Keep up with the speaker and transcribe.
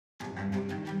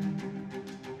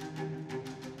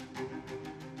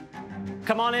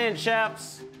Come on in,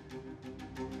 chefs.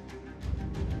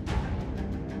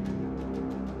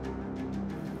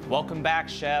 Welcome back,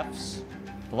 chefs.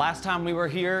 The last time we were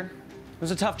here, it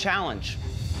was a tough challenge.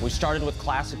 We started with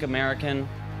classic American,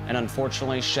 and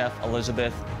unfortunately, Chef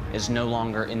Elizabeth is no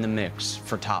longer in the mix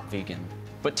for Top Vegan.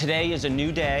 But today is a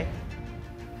new day,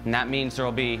 and that means there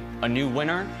will be a new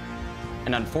winner,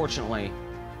 and unfortunately,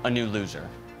 a new loser.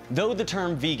 Though the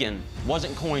term vegan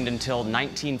wasn't coined until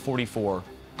 1944,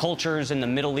 cultures in the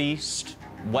Middle East,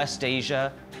 West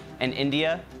Asia, and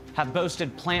India have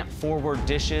boasted plant-forward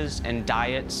dishes and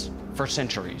diets for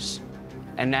centuries.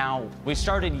 And now, we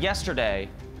started yesterday,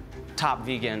 Top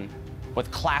Vegan, with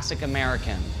classic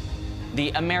American,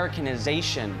 the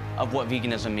Americanization of what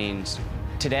veganism means.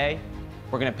 Today,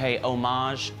 we're gonna pay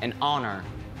homage and honor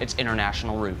its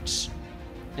international roots.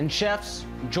 And chefs,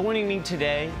 joining me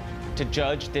today to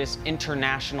judge this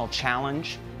international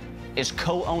challenge is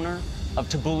co-owner of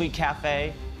Tabbouleh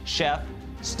Cafe, Chef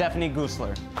Stephanie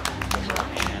Gusler.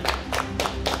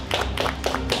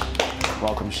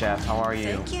 Welcome, Chef. How are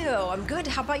you? Thank you. I'm good.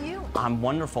 How about you? I'm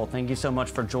wonderful. Thank you so much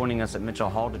for joining us at Mitchell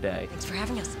Hall today. Thanks for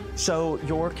having us. So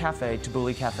your cafe,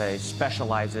 Tabbouleh Cafe,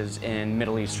 specializes in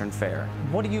Middle Eastern fare.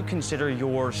 What do you consider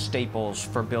your staples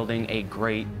for building a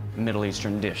great Middle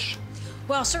Eastern dish?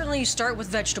 Well, certainly you start with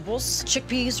vegetables.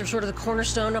 Chickpeas are sort of the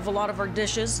cornerstone of a lot of our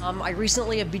dishes. I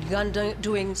recently have begun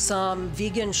doing some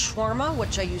vegan shawarma,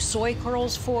 which I use soy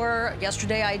kernels for.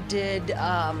 Yesterday I did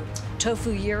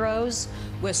tofu gyros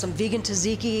with some vegan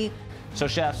tzatziki. So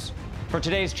chefs, for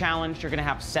today's challenge, you're gonna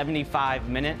have 75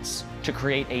 minutes to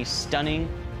create a stunning,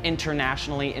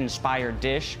 internationally inspired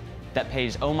dish that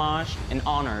pays homage and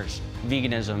honors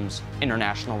veganism's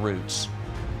international roots.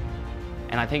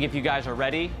 And I think if you guys are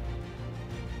ready,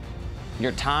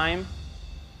 your time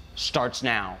starts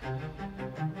now.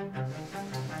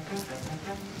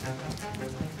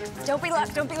 Don't be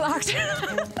locked, don't be locked.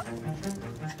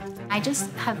 I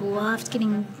just have loved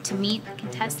getting to meet the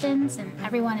contestants and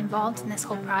everyone involved in this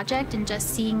whole project and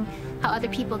just seeing how other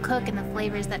people cook and the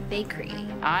flavors that they create.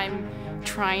 I'm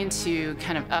trying to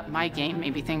kind of up my game,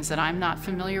 maybe things that I'm not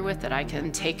familiar with that I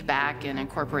can take back and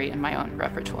incorporate in my own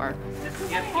repertoire.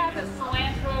 You have the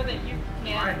cilantro that you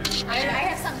can. I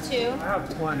have some too. I have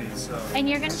plenty, so. And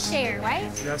you're gonna share,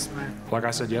 right? Yes, ma'am. Like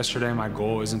I said yesterday, my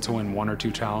goal isn't to win 1 or 2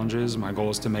 challenges. My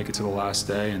goal is to make it to the last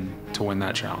day and to win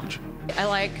that challenge. I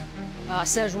like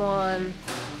Szechuan.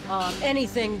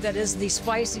 Anything that is the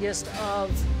spiciest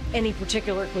of any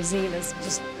particular cuisine is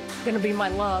just gonna be my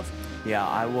love. Yeah,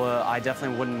 I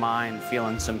definitely wouldn't mind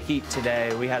feeling some heat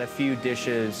today. We had a few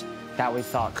dishes that we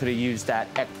thought could have used that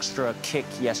extra kick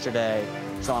yesterday.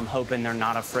 So I'm hoping they're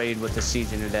not afraid with the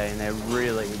season today, and they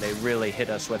really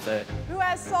hit us with it. Who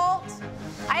has salt?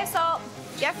 I have salt.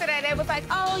 Yesterday they was like,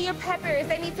 oh, your peppers,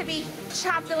 they need to be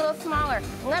chopped a little smaller.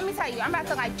 Let me tell you, I'm about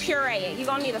to like puree it. You're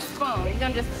gonna need a spoon. You're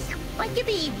gonna just, like your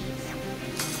babies.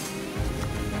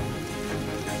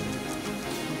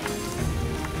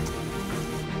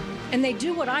 And they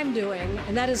do what I'm doing,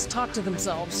 and that is talk to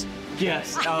themselves.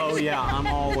 Yes, oh yeah,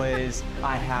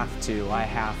 I have to.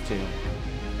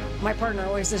 My partner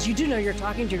always says, you do know you're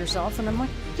talking to yourself, and I'm like,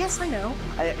 yes, I know.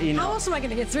 How else am I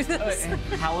gonna get through this?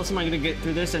 How else am I gonna get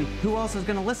through this, and who else is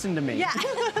gonna listen to me? Yeah.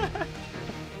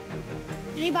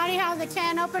 Anybody has a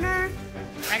can opener?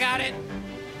 I got it.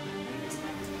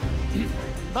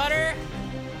 Butter.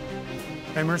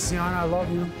 Hey, Merciana, I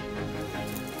love you.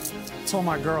 I told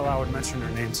my girl I would mention her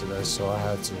name today, so I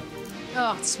had to.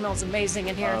 Oh, it smells amazing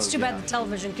in here. It's too bad the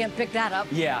television can't pick that up.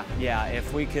 Yeah,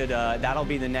 if we could, that'll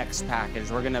be the next package.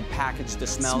 We're gonna package the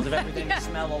smells of everything to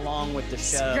smell along with the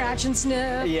show. Scratch and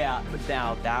sniff. Yeah, but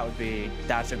now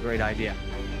that's a great idea.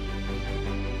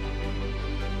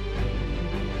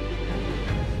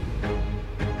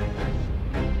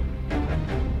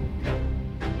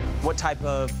 What type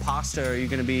of pasta are you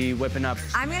gonna be whipping up?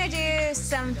 I'm gonna do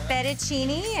some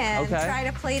fettuccine and try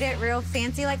to plate it real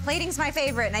fancy. Like, plating's my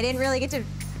favorite, and I didn't really get to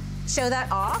show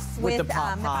that off with the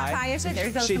pot pie.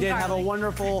 She did have a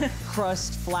wonderful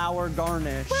crust flour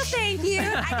garnish. Well, thank you.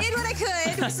 I did what I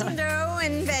could with some dough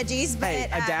and veggies, but hey,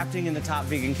 adapting in the Top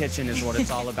Vegan kitchen is what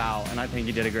it's all about, and I think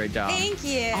you did a great job. Thank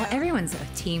you. Oh, everyone's a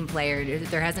team player.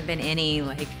 There hasn't been any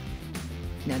like,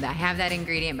 no, I have that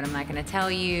ingredient, but I'm not going to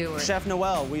tell you. Chef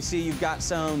Noel, we see you've got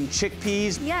some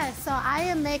chickpeas. Yes, so I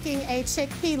am making a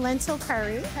chickpea lentil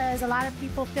curry because a lot of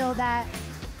people feel that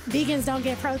vegans don't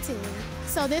get protein.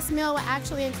 So this meal will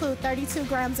actually include 32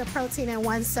 grams of protein in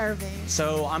 1 serving.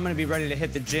 So I'm going to be ready to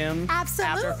hit the gym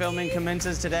after filming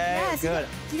commences today. Yes, good.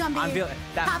 You're gonna be I'm feeling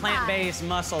that plant-based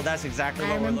muscle. That's exactly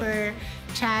what we're looking for. I remember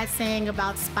Chad saying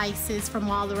about spices from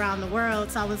all around the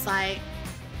world. So I was like,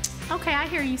 okay, I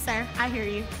hear you, sir. I hear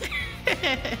you.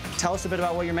 Tell us a bit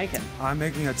about what you're making. I'm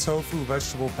making a tofu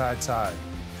vegetable pad thai.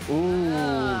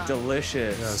 Ooh,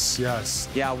 delicious. Yes, yes.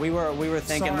 Yeah, we were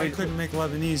thinking Sorry, we I couldn't make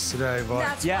Lebanese today, but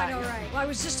That's quite all right. Well, I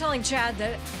was just telling Chad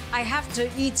that I have to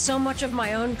eat so much of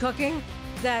my own cooking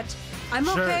that I'm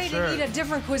okay to eat a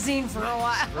different cuisine for a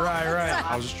while. Right.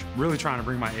 I was really trying to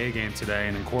bring my A game today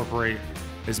and incorporate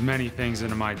as many things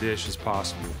into my dish as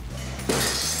possible.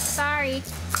 Sorry.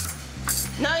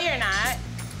 No, you're not.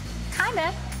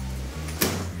 Kinda.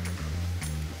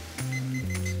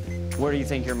 Where do you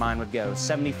think your mind would go?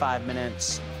 75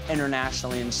 minutes,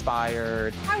 internationally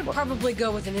inspired. I would probably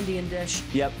go with an Indian dish.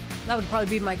 Yep. That would probably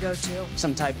be my go-to.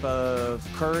 Some type of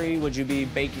curry? Would you be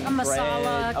baking A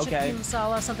masala, bread? Okay. chickpea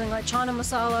masala, something like chana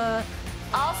masala.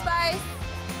 Allspice.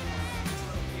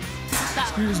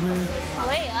 Excuse me.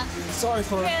 Leia. Sorry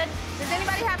for Good. Does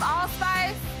anybody have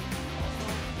allspice?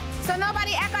 So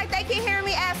nobody act like they can hear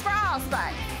me ask for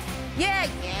allspice. Yeah.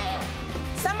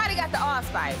 Somebody got the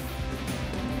allspice.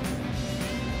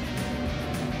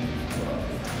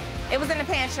 It was in the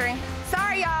pantry.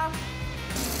 Sorry, y'all.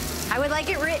 I would like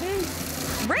it written.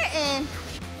 Written?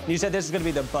 You said this is going to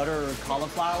be the butter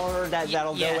cauliflower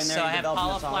that'll go in there. So I have develop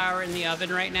the sauce? cauliflower in the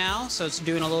oven right now, so it's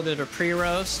doing a little bit of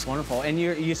pre-roast. Wonderful. And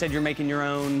you said you're making your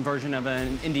own version of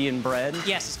an Indian bread?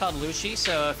 Yes, it's called luchi.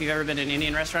 So if you've ever been to an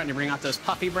Indian restaurant and you bring out those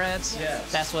puffy breads,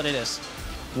 that's what it is.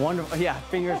 Wonderful. Yeah,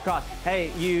 fingers crossed.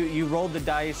 Hey, you rolled the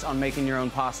dice on making your own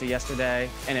pasta yesterday,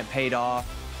 and it paid off.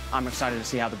 I'm excited to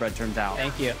see how the bread turns out.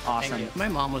 Thank you. Awesome. Thank you. My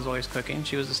mom was always cooking.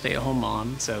 She was a stay-at-home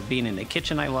mom, so being in the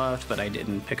kitchen I loved, but I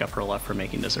didn't pick up her love for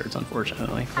making desserts,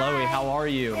 unfortunately. Chloe, how are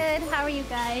you? Good. How are you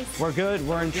guys? We're good.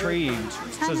 We're intrigued.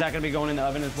 So is that going to be going in the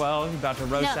oven as well? You about to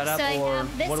roast that up, so I or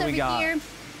have this what do we over got? here.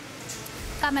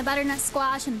 Got my butternut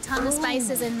squash and a ton of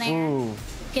spices in there. Ooh.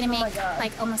 Gonna make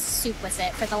like almost soup with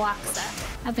it for the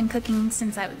laksa. I've been cooking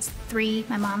since I was 3.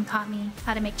 My mom taught me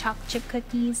how to make chocolate chip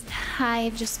cookies.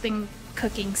 I've just been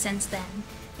cooking since then.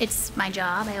 It's my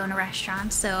job. I own a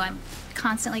restaurant, so I'm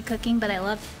constantly cooking, but I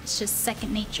love it. It's just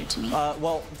second nature to me.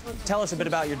 Well, tell us a bit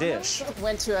about your dish.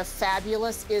 Went to a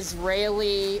fabulous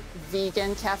Israeli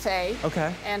vegan cafe.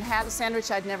 Okay. And had a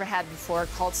sandwich I'd never had before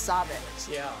called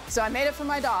sabich. Yeah. So I made it for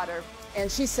my daughter,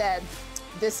 and she said,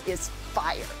 "This is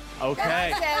fire." Okay. And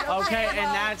I said, okay, well,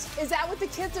 and that's... Is that what the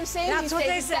kids are saying? That's these what days?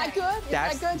 they Is that say. good? Is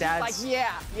that good? That's- She's like,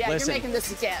 yeah, Listen, you're making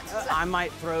this again. I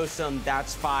might throw some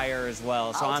that's fire as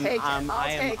well. So I'll take it. I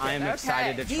am Okay.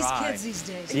 excited to These try. kids these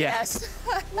days. Yes.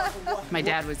 My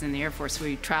dad was in the Air Force.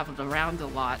 We traveled around a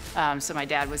lot. So my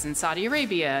dad was in Saudi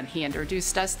Arabia, and he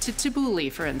introduced us to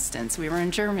tabbouleh, for instance. We were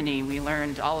in Germany. We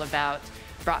learned all about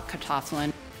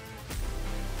bratkartoffeln.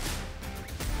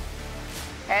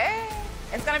 Hey,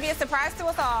 it's gonna be a surprise to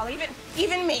us all,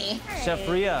 even me. Chef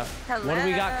Ria, what do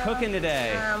we got Hello. cooking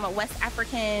today? West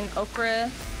African okra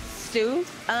stew.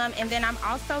 And then I'm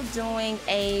also doing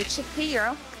a chickpea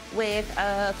gyro with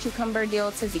a cucumber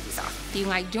dill tzatziki sauce.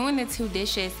 Like doing the 2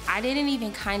 dishes, I didn't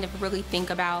even kind of really think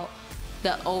about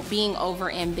the being over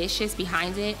ambitious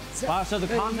behind it. Wow, so the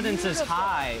confidence is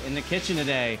high in the kitchen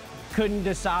today. Couldn't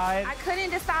decide? I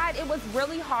couldn't decide. It was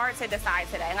really hard to decide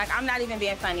today. Like, I'm not even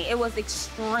being funny. It was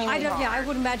extremely hard. Yeah, I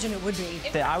would imagine it would be.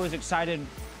 I was excited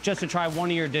just to try one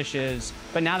of your dishes,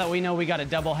 but now that we know we got a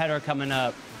double header coming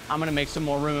up, I'm gonna make some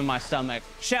more room in my stomach.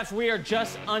 Chefs, we are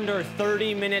just under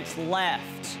 30 minutes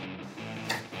left.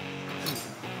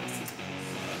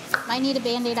 I need a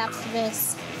Band-Aid after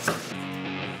this.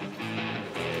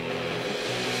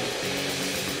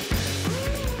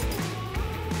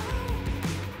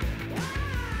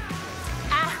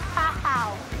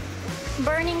 Ow.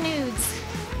 Burning nudes.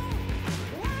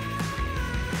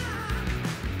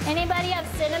 Anybody have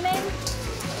cinnamon?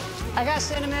 I got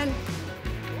cinnamon.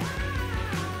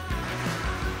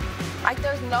 Like,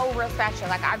 there's no real spatula.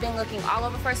 Like, I've been looking all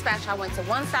over for a spatula. I went to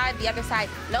one side, the other side,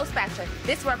 no spatula.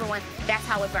 This rubber one, that's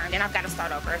how it burned, and I've got to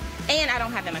start over. And I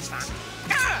don't have that much time.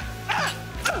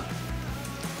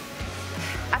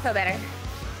 I feel better.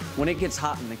 When it gets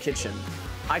hot in the kitchen,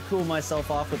 I cool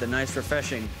myself off with a nice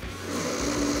refreshing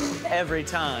every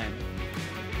time.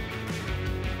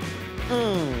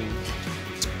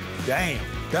 Damn,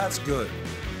 that's good.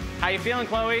 How you feeling,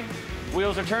 Chloe?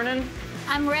 Wheels are turning?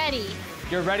 I'm ready.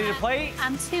 You're ready to play?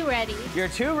 I'm too ready. You're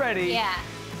too ready? Yeah.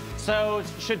 So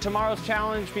should tomorrow's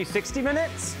challenge be 60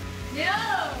 minutes?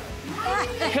 No!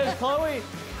 Because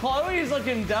Chloe's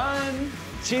looking done.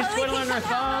 She's twiddling her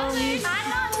thumbs. I'm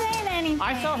not saying anything.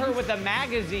 I saw her with a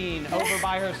magazine over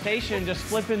by her station just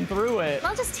flipping through it.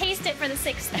 I'll just taste it for the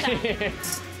 6th time.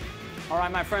 All right,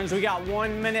 my friends, we got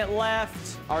 1 minute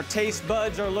left. Our taste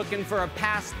buds are looking for a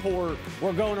passport.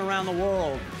 We're going around the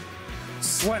world.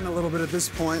 Sweating a little bit at this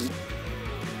point.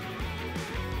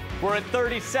 We're at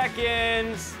 30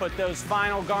 seconds. Put those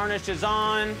final garnishes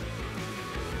on.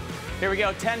 Here we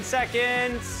go, 10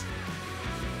 seconds.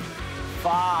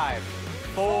 5,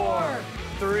 4,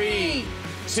 3,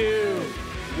 2,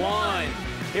 1.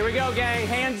 Here we go, gang,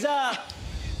 hands up.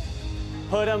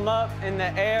 Put them up in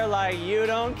the air like you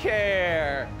don't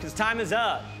care, because time is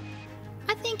up.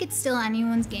 I think it's still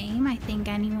anyone's game. I think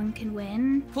anyone can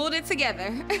win. Pulled it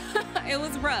together. It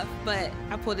was rough, but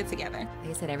I pulled it together. Like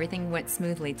I said, everything went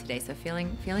smoothly today, so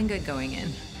feeling good going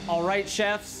in. All right,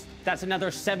 chefs, that's another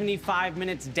 75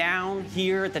 minutes down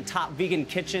here at the Top Vegan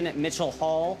Kitchen at Mitchell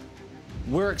Hall.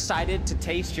 We're excited to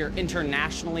taste your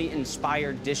internationally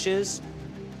inspired dishes.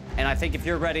 And I think if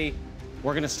you're ready,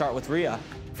 we're gonna start with Rhea.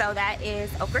 So that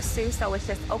is okra stew. So it's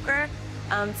just okra,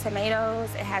 tomatoes.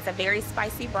 It has a very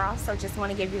spicy broth. So just want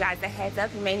to give you guys a heads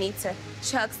up. You may need to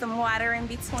chug some water in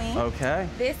between. Okay.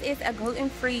 This is a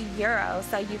gluten-free gyro.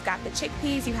 So you've got the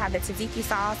chickpeas, you have the tzatziki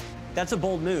sauce. That's a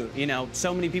bold move. You know,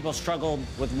 so many people struggled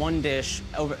with one dish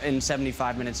over in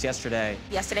 75 minutes yesterday.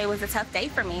 Yesterday was a tough day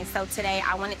for me. So today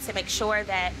I wanted to make sure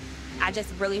that I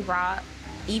just really brought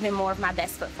even more of my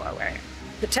best foot forward.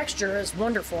 The texture is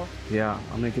wonderful. Yeah,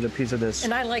 I'll make you a piece of this.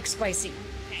 And I like spicy.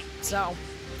 So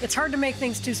it's hard to make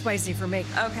things too spicy for me.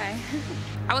 Okay.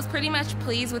 I was pretty much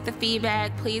pleased with the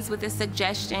feedback, pleased with the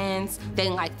suggestions. They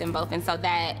liked them both. And so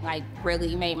that like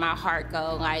really made my heart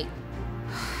go like.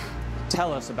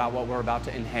 Tell us about what we're about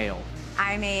to inhale.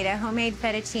 I made a homemade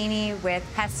fettuccine with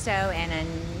pesto and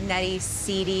a nutty,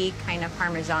 seedy kind of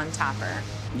Parmesan topper.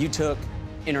 You took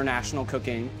international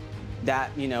cooking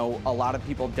that, you know, a lot of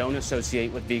people don't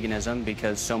associate with veganism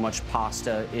because so much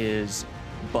pasta is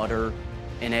butter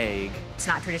and egg. It's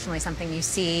not traditionally something you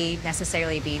see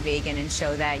necessarily be vegan and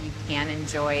show that you can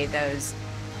enjoy those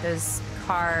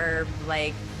carb,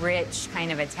 like rich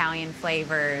kind of Italian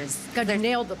flavors. God, you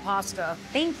nailed the pasta.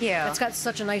 Thank you. It's got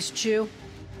such a nice chew.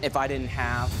 If I didn't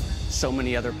have so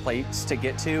many other plates to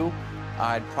get to,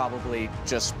 I'd probably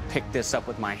just pick this up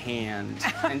with my hand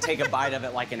and take a bite of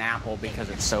it like an apple because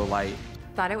it's so light.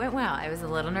 Thought it went well. I was a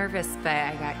little nervous, but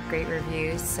I got great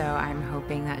reviews, so I'm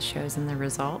hoping that shows in the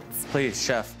results. Please,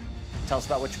 chef, tell us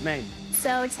about what you made.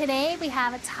 So today we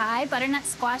have a Thai butternut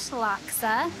squash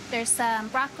laksa. There's some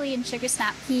broccoli and sugar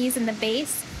snap peas in the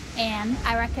base, and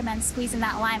I recommend squeezing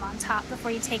that lime on top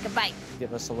before you take a bite.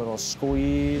 Give us a little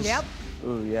squeeze. Yep.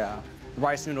 Ooh, yeah. The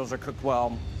rice noodles are cooked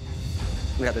well.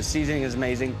 We got the seasoning is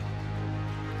amazing.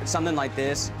 Something like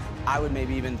this, I would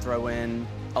maybe even throw in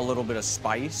a little bit of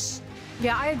spice.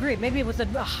 Yeah, I agree. Maybe with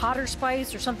a hotter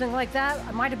spice or something like that.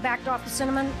 I might have backed off the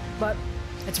cinnamon, but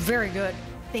it's very good.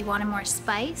 They wanted more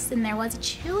spice, and there was a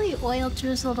chili oil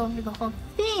drizzled over the whole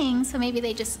thing, so maybe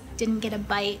they just didn't get a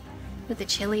bite with the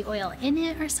chili oil in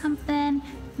it or something.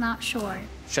 Not sure.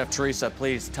 Chef Teresa,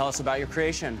 please tell us about your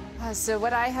creation. So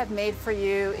what I have made for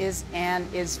you is an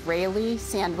Israeli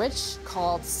sandwich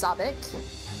called sabik.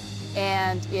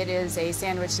 And it is a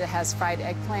sandwich that has fried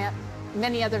eggplant,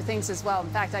 many other things as well. In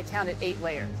fact, I counted 8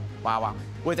 layers. Wow, wow.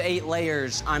 With 8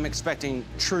 layers, I'm expecting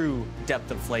true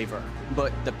depth of flavor.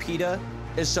 But the pita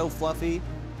is so fluffy,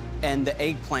 and the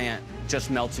eggplant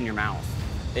just melts in your mouth.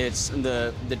 It's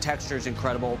the texture is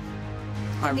incredible.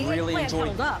 I really enjoyed.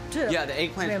 Held up too. Yeah, the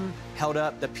eggplant held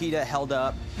up, the pita held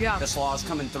up. Yeah. The slaw's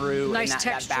coming through. Nice and that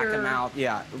texture. back of mouth.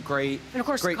 Yeah, great. And of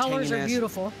course, great the colors tanginess. are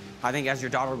beautiful. I think, as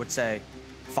your daughter would say,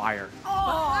 fire. Oh,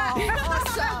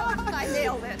 awesome! I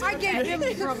nailed it. I gave him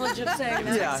the privilege of saying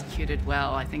that. Yeah. Executed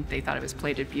well. I think they thought it was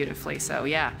plated beautifully. So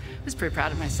yeah, I was pretty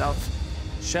proud of myself.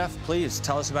 Chef, please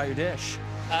tell us about your dish.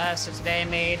 So today I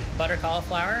made butter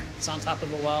cauliflower. It's on top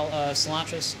of a well of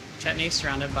cilantro chutney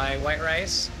surrounded by white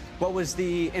rice. What was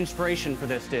the inspiration for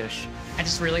this dish? I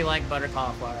just really like butter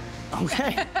cauliflower.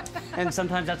 Okay. And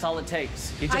sometimes that's all it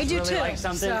takes. You just I do really too, like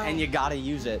something and you gotta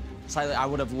use it. Slightly, I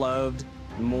would have loved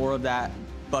more of that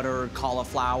butter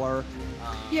cauliflower.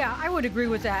 Yeah, I would agree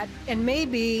with that. And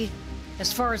maybe,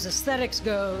 as far as aesthetics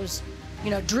goes, you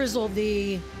know, drizzle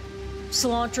the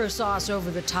cilantro sauce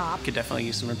over the top. Could definitely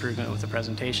use some improvement with the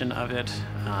presentation of it.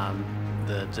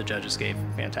 The judges gave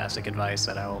fantastic advice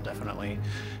that I will definitely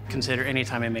consider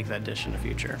anytime I make that dish in the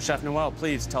future. Chef Noel,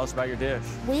 please tell us about your dish.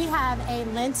 We have a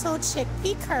lentil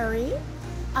chickpea curry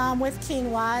with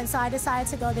quinoa, and so I decided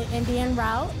to go the Indian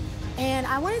route. And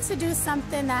I wanted to do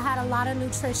something that had a lot of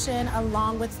nutrition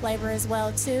along with flavor as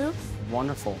well, too.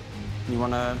 Wonderful. You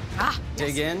wanna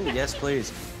dig in? Yes,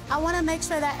 please. I want to make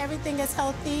sure that everything is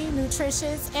healthy,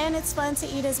 nutritious, and it's fun to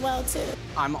eat as well, too.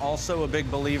 I'm also a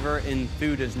big believer in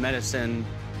food as medicine.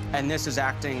 And this is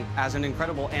acting as an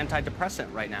incredible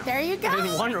antidepressant right now. There you go.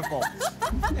 Wonderful.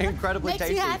 Incredibly Makes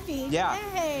tasty. you happy. Yeah.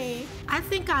 Yay. I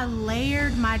think I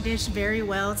layered my dish very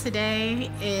well today.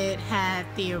 It had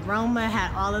the aroma,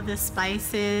 had all of the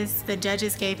spices. The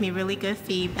judges gave me really good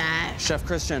feedback. Chef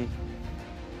Christian,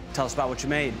 tell us about what you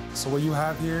made. So what you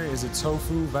have here is a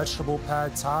tofu vegetable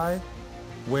pad thai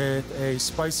with a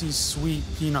spicy sweet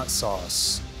peanut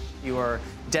sauce. You are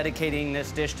dedicating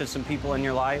this dish to some people in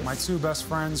your life. My two best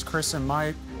friends, Chris and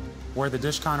Mike, where the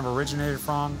dish kind of originated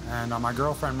from, and my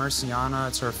girlfriend, Merciana,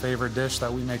 it's her favorite dish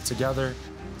that we make together.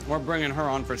 We're bringing her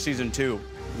on for season 2.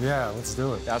 Yeah, let's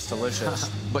do it. That's delicious.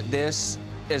 But this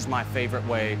is my favorite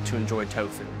way to enjoy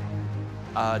tofu.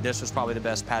 This was probably the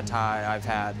best pad thai I've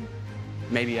had,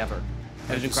 maybe ever.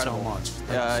 It was incredible.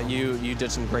 Thank you so much. You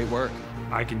did some great work.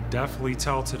 I can definitely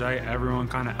tell today everyone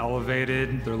kind of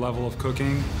elevated their level of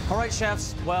cooking. All right,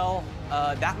 chefs. Well,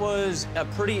 that was a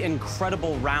pretty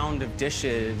incredible round of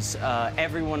dishes.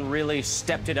 Everyone really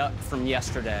stepped it up from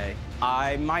yesterday.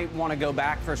 I might want to go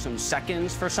back for some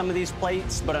seconds for some of these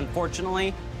plates, but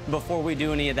unfortunately, before we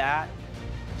do any of that,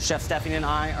 Chef Stephanie and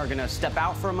I are going to step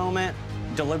out for a moment,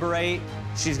 deliberate.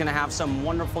 She's going to have some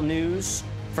wonderful news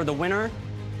for the winner.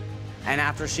 And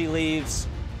after she leaves,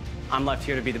 I'm left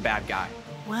here to be the bad guy.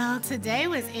 Well, today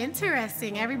was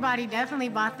interesting. Everybody definitely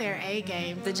bought their A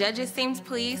game. The judges seemed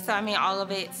pleased, so I mean, all of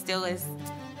it still is,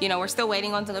 you know, we're still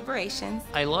waiting on deliberations.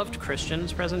 I loved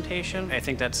Christian's presentation. I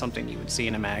think that's something you would see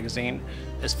in a magazine.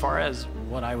 As far as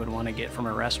what I would want to get from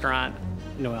a restaurant,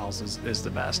 Noelle's is the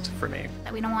best for me.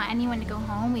 That we don't want anyone to go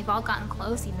home. We've all gotten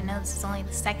close, even though this is only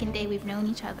the second day we've known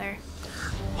each other.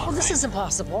 Well, this is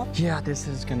impossible. Yeah, this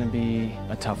is going to be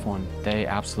a tough one. They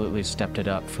absolutely stepped it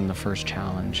up from the first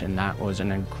challenge, and that was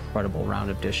an incredible round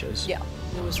of dishes. Yeah,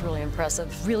 it was really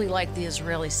impressive. Really liked the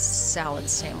Israeli salad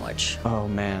sandwich. Oh,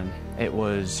 man. It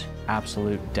was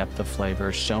absolute depth of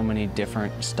flavor, so many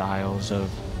different styles of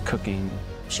cooking.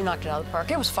 She knocked it out of the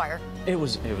park. It was fire. It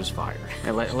was fire.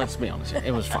 Let's be honest,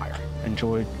 it was fire.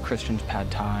 Enjoyed Christian's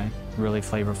pad thai, really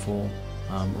flavorful.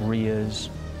 Ria's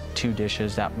 2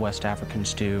 dishes, that West African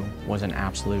stew was an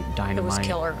absolute dynamite. It was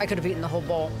killer. I could have eaten the whole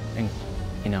bowl. And,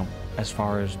 you know, as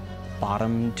far as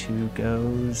bottom 2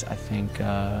 goes, I think,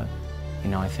 I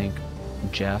think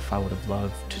Jeff, I would have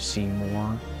loved to see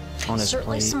more on his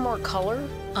Certainly plate. some more color.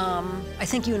 I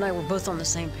think you and I were both on the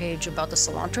same page about the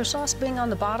cilantro sauce being on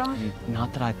the bottom.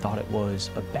 Not that I thought it was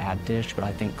a bad dish, but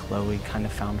I think Chloe kind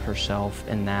of found herself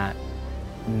in that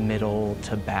middle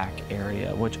to back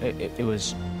area, which it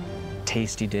was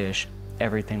tasty dish.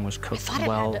 Everything was cooked I thought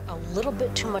well. it had a little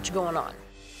bit too much going on.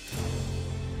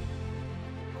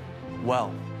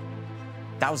 Well,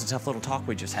 that was a tough little talk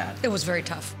we just had. It was very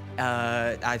tough.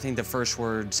 I think the first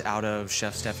words out of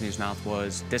Chef Stephanie's mouth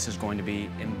was, this is going to be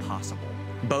impossible.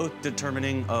 Both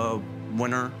determining a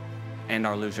winner and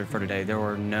our loser for today. There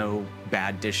were no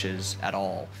bad dishes at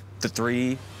all. The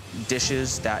 3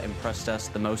 dishes that impressed us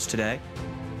the most today,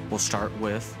 we'll start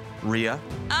with Ria.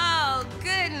 Oh,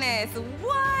 goodness,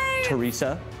 what?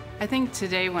 Teresa. I think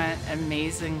today went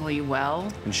amazingly well.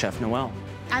 And Chef Noelle.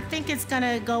 I think it's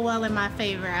gonna go well in my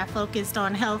favor. I focused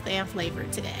on health and flavor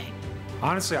today.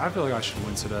 Honestly, I feel like I should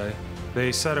win today.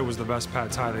 They said it was the best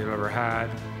pad thai they've ever had.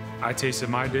 I tasted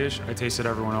my dish, I tasted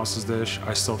everyone else's dish.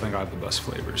 I still think I have the best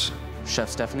flavors. Chef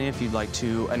Stephanie, if you'd like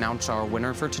to announce our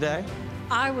winner for today.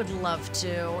 I would love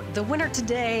to. The winner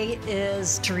today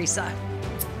is Teresa.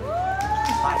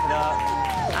 Clap it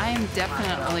up. I am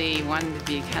definitely one to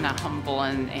be kind of humble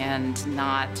and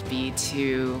not be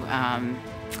too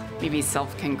maybe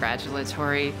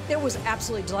self-congratulatory. It was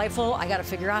absolutely delightful. I got to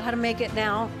figure out how to make it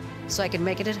now so I can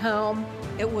make it at home.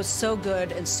 It was so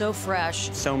good and so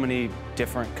fresh. So many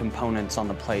different components on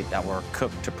the plate that were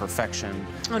cooked to perfection.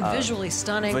 And visually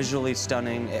stunning. Visually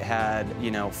stunning. It had,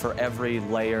 for every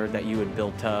layer that you had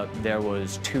built up, there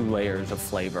was 2 layers of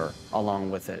flavor along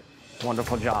with it.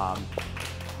 Wonderful job.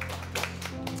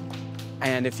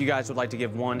 And if you guys would like to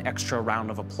give one extra round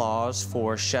of applause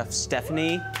for Chef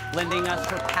Stephanie lending us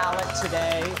her palette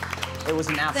today. It was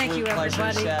an absolute Thank you, pleasure,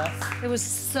 everybody. Chef. It was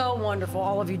so wonderful.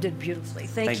 All of you did beautifully.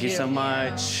 Thank you. Thank you so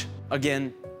much.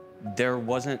 Again, there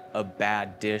wasn't a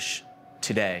bad dish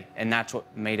today, and that's what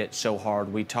made it so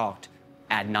hard. We talked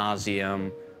ad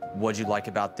nauseum. What'd you like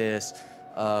about this?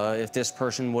 If this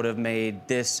person would have made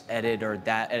this edit or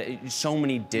that edit. So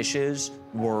many dishes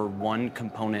were one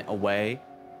component away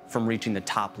from reaching the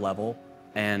top level.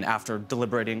 And after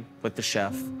deliberating with the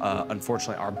chef,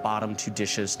 unfortunately, our bottom 2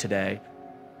 dishes today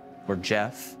were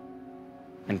Jeff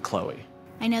and Chloe.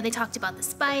 I know they talked about the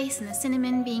spice and the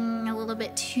cinnamon being a little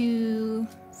bit too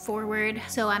forward,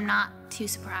 so I'm not too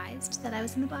surprised that I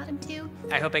was in the bottom 2.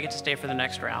 I hope I get to stay for the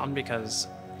next round because,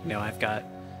 you know, I've got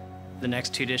the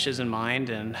next 2 dishes in mind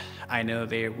and I know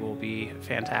they will be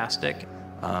fantastic.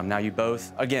 Now you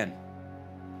both, again,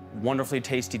 wonderfully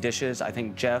tasty dishes. I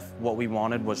think, Jeff, what we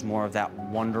wanted was more of that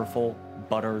wonderful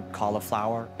buttered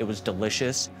cauliflower. It was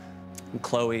delicious. And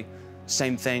Chloe,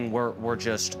 same thing, we're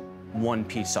just one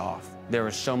piece off. There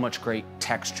is so much great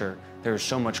texture. There is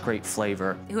so much great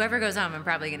flavor. Whoever goes home, I'm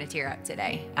probably gonna tear up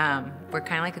today. We're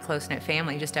kind of like a close-knit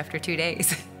family just after 2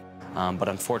 days. But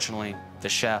unfortunately, the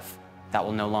chef, that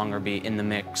will no longer be in the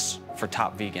mix for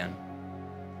top vegan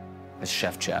is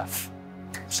Chef Jeff.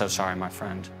 So sorry, my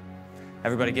friend.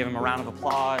 Everybody give him a round of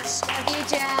applause. Thank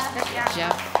you, Jeff.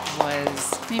 Jeff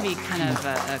was maybe kind of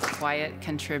a quiet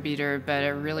contributor, but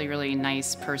a really, really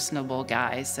nice, personable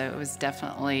guy. So it was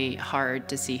definitely hard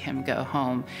to see him go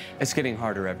home. It's getting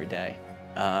harder every day.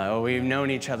 We've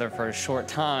known each other for a short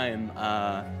time,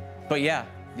 but yeah,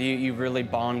 you really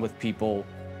bond with people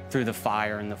through the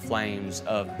fire and the flames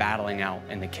of battling out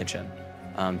in the kitchen.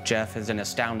 Jeff is an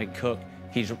astounding cook.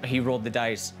 He rolled the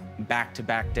dice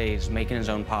back-to-back days, making his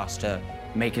own pasta,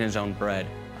 making his own bread.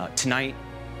 Tonight,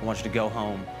 I want you to go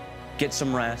home, get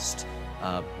some rest,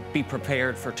 be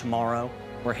prepared for tomorrow.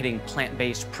 We're hitting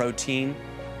plant-based protein.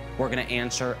 We're gonna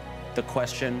answer the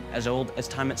question as old as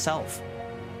time itself.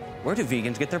 Where do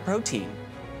vegans get their protein?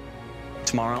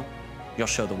 Tomorrow, you'll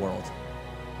show the world.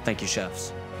 Thank you,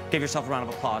 chefs. Give yourself a round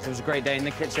of applause. It was a great day in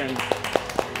the kitchen.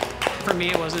 For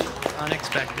me, it wasn't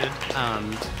unexpected.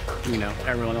 You know,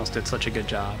 everyone else did such a good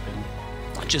job,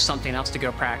 and just something else to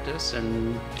go practice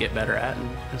and get better at,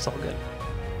 and it's all good.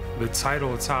 The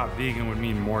title of top vegan would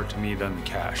mean more to me than the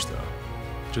cash, though.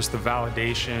 Just the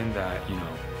validation that, you know,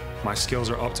 my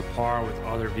skills are up to par with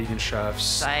other vegan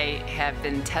chefs. I have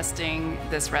been testing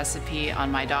this recipe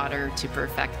on my daughter to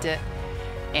perfect it,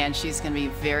 and she's going to be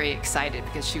very excited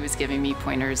because she was giving me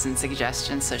pointers and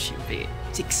suggestions, so she'll be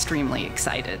extremely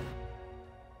excited.